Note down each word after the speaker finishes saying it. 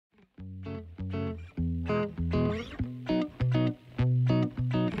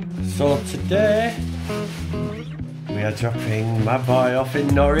So today we are dropping my boy off in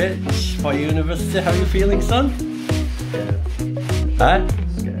Norwich for university. How are you feeling, son? Scared. Huh?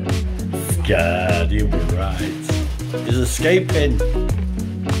 Scared. Scared, you'll be right. He's escaping.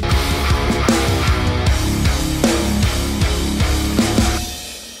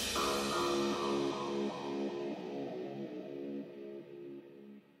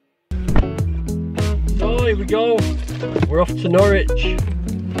 So here we go. We're off to Norwich.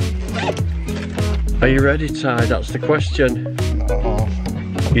 Are you ready, Ty? That's the question. No.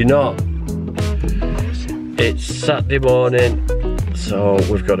 You're not? It's Saturday morning, so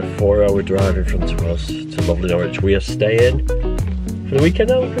we've got a 4-hour drive in front of us to lovely Norwich. We are staying for the weekend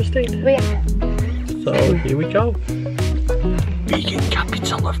now, Christine? Yeah. So here we go. Vegan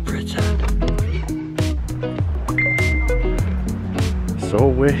capital of Britain. So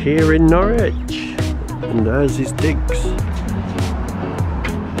we're here in Norwich, and there's his digs.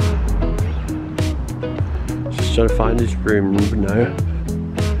 Just trying to find his room now.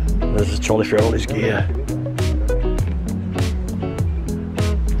 There's a trolley for all his gear.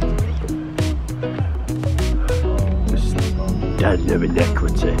 Just den of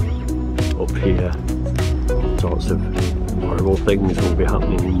inequity up here. All sorts of horrible things will be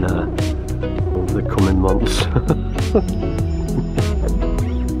happening in there over the coming months.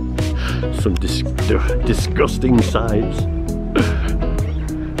 Some disgusting sights.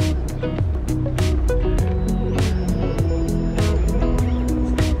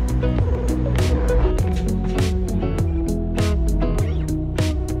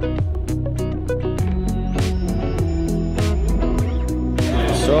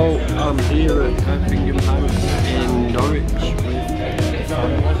 So I'm here at Birmingham House in Norwich with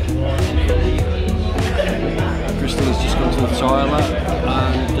family. Christine's just gone to the toilet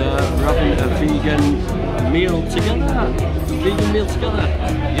and we're having a vegan meal together.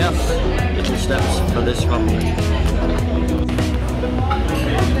 Yes, little steps for this family.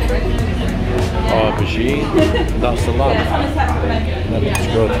 Aubergine, that's the lamb. That looks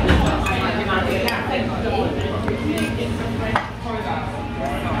good.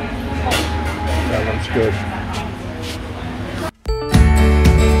 That looks good.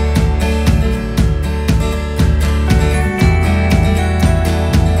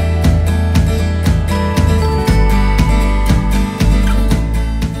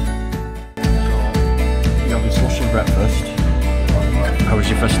 You're having slushing breakfast. How was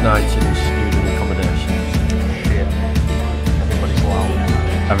your first night in student accommodation? Shit. Everybody's loud.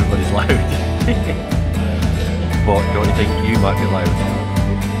 Everybody's loud. But don't you think you might be loud?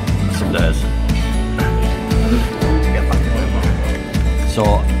 Some days. So,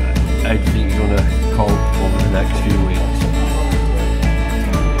 how do you think you're gonna cope over the next few weeks?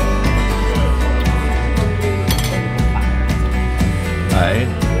 Hey?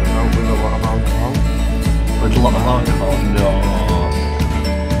 With a lot of alcohol. With a lot of alcohol? No.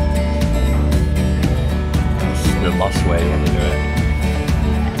 That's the last way you want to do it.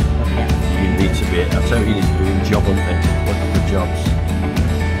 You need to be, I tell you, you need to be doing job hunting, looking for jobs.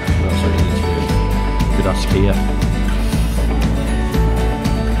 That's what you need to do. You could ask here.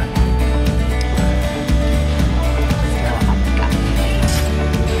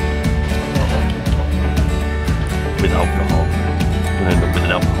 With alcohol, you'll end up with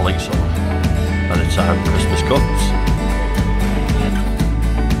an alcoholic son by the time Christmas comes.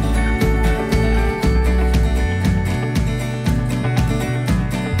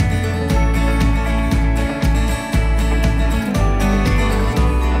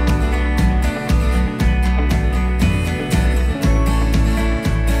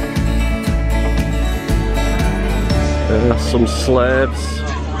 Some slabs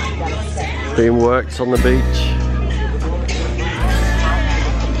being worked on the beach.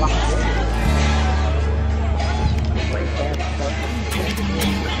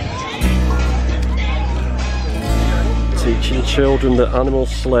 Teaching children that animal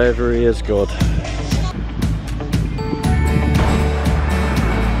slavery is good.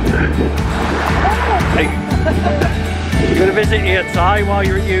 Hey, you going to visit here, Ty, while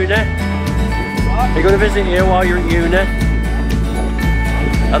you're at uni? Are you going to visit here while you're at uni?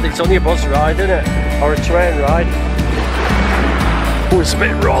 I think it's only a bus ride, isn't it? Or a train ride. Oh, it's a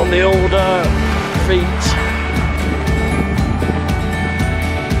bit raw on the old feet.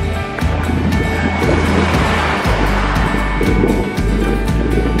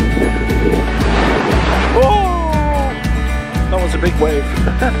 Oh! That was a big wave.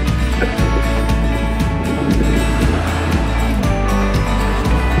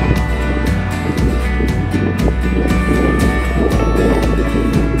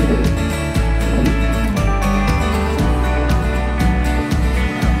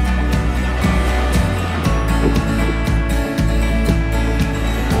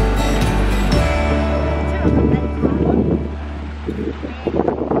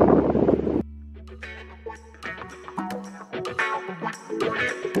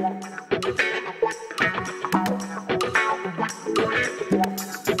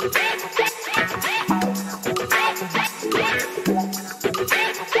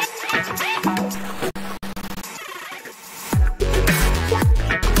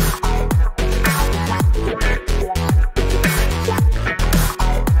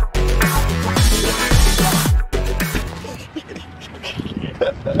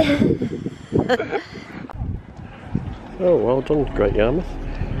 Oh, well done, Great Yarmouth.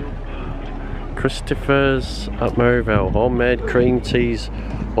 Christopher's at Maryvale. Homemade cream teas,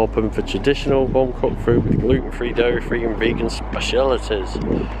 open for traditional home cooked food with gluten-free, dairy-free and vegan specialities.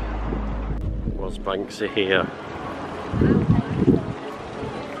 Was Banksy here?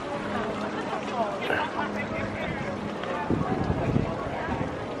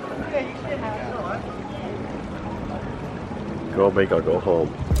 Go big or go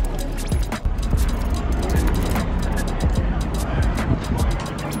home.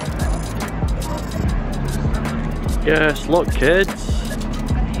 Yes, look kids,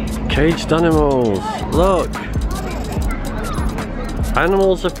 caged animals, look,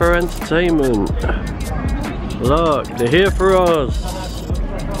 animals are for entertainment, look, they're here for us.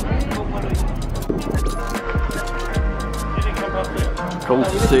 Come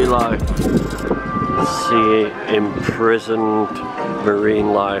to see life, see imprisoned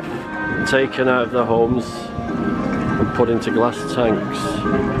marine life, taken out of their homes and put into glass tanks.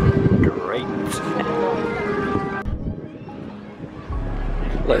 Great.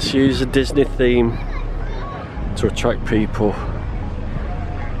 Let's use a Disney theme to attract people.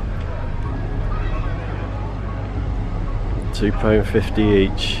 £2.50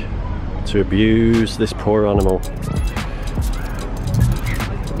 each to abuse this poor animal.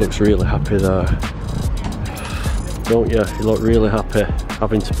 Looks really happy there. Don't you? You look really happy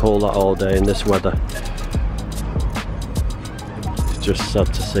having to pull that all day in this weather. It's just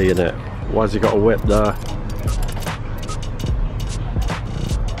sad to see, innit? Why has he got a whip there?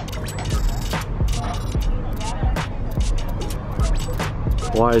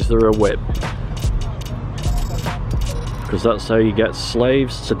 Why is there a whip? Because that's how you get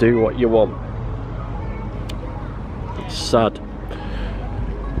slaves to do what you want. It's sad.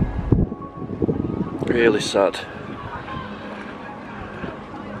 Really sad.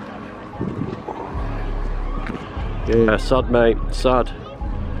 Yeah, sad mate, sad.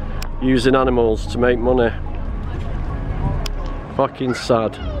 Using animals to make money. Fucking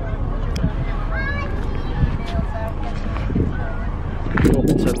sad. Don't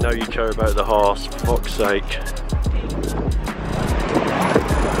pretend now you care about the horse, for fuck's sake.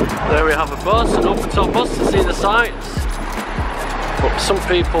 There we have a bus, an open top bus to see the sights. But for some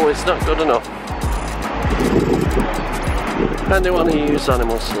people it's not good enough. And they want to use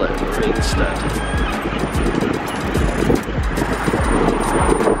animal slavery instead.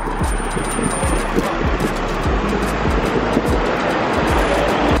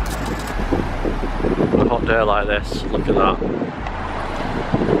 On a hot day like this, look at that.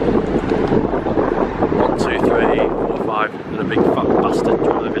 1, 2, 3, 4, 5, and a big fat bastard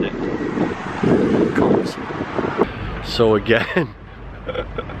driving it. Cunts. So again,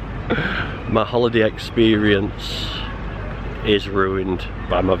 my holiday experience is ruined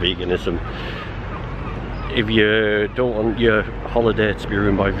by my veganism. If you don't want your holiday to be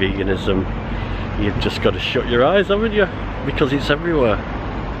ruined by veganism, you've just got to shut your eyes, haven't you? Because it's everywhere.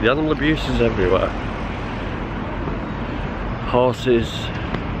 The animal abuse is everywhere. Horses,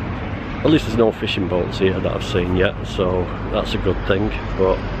 at least there's no fishing boats here that I've seen yet, so that's a good thing.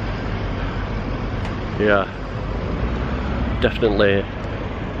 But yeah, definitely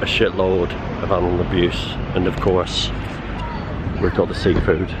a shitload of animal abuse, and of course we've got the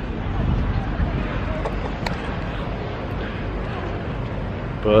seafood.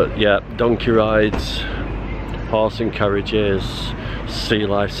 But yeah, donkey rides, horse and carriages, sea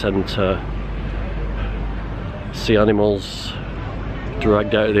life centre, sea animals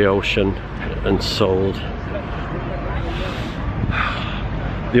dragged out of the ocean and sold.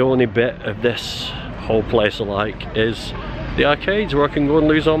 The only bit of this whole place I like is the arcades where I can go and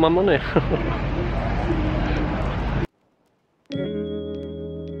lose all my money.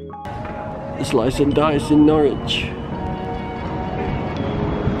 Slice and dice in Norwich.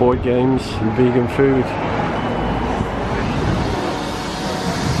 Board games and vegan food.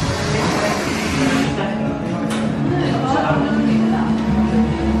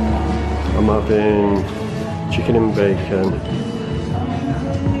 I'm having chicken and bacon.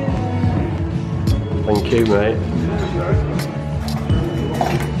 Thank you, mate.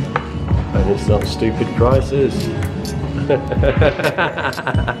 And it's not stupid prices.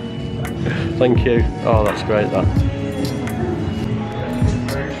 Thank you. Oh, that's great, that.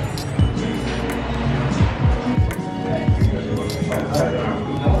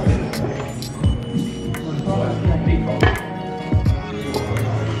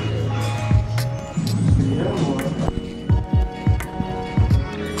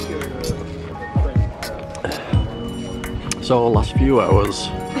 So last few hours,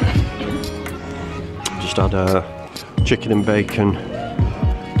 just had a chicken and bacon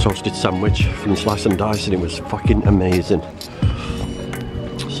toasted sandwich from Slice and Dice, and it was fucking amazing.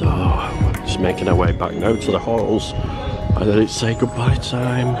 So just making our way back now to the halls, and then it's say goodbye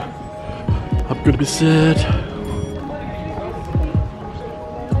time. I'm gonna be sad.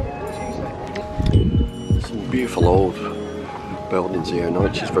 Some beautiful old buildings here.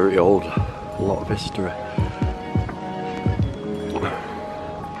 Norwich is very old, a lot of history.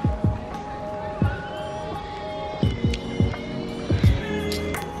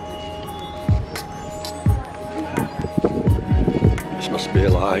 Must be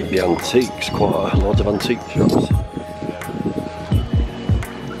like the antiques quarter, loads of antique shops.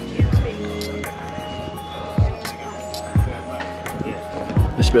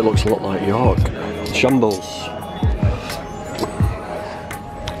 This bit looks a lot like York. Shambles.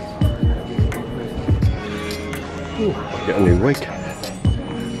 Ooh, I'll get a new wig.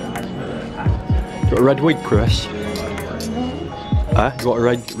 Got a red wig, Chris? Huh? You got a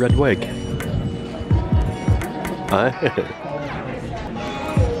red wig? Huh?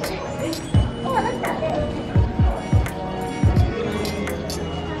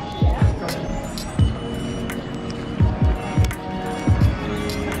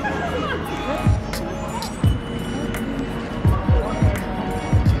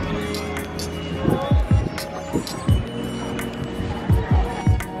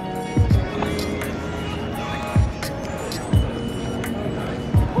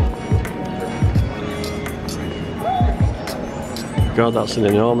 God, that's an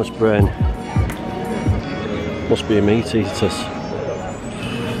enormous brain. Must be a meat eater's.